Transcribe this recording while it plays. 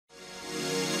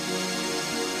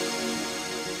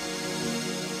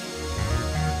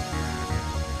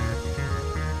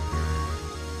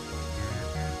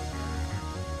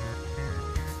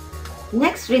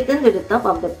Next, return to the top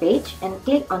of the page and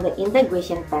click on the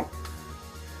Integration tab.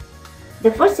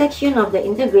 The first section of the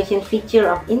integration feature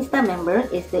of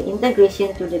InstaMember is the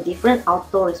integration to the different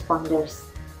autoresponders.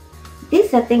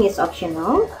 This setting is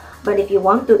optional, but if you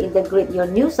want to integrate your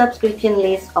new subscription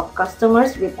list of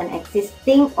customers with an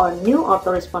existing or new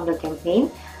autoresponder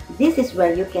campaign, this is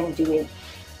where you can do it.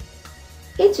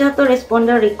 Each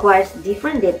autoresponder requires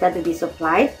different data to be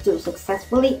supplied to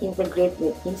successfully integrate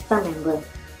with InstaMember.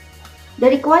 The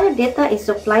required data is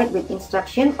supplied with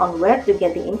instruction on where to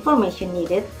get the information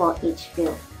needed for each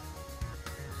field.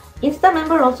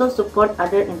 InstaMember also supports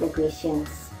other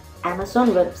integrations,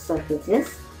 Amazon Web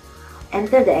Services,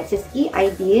 enter the access key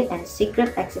ID and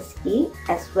secret access key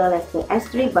as well as the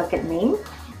S3 bucket name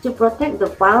to protect the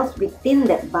files within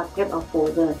that bucket or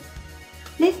folder.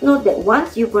 Please note that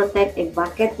once you protect a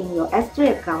bucket in your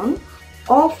S3 account,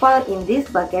 all files in this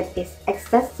bucket is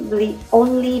accessible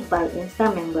only by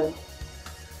InstaMember.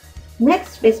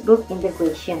 Next, Facebook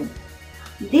integration.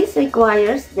 This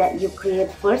requires that you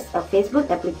create first a Facebook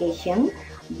application,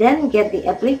 then get the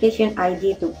application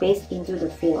ID to paste into the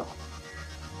field.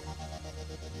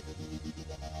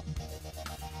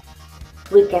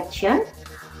 Recaptcha.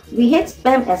 We hate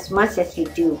spam as much as you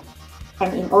do,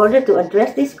 and in order to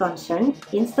address this concern,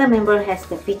 InstaMember has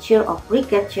the feature of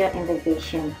reCAPTCHA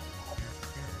integration.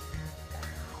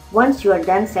 Once you are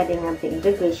done setting up the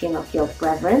integration of your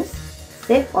preference,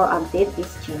 save or update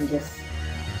these changes.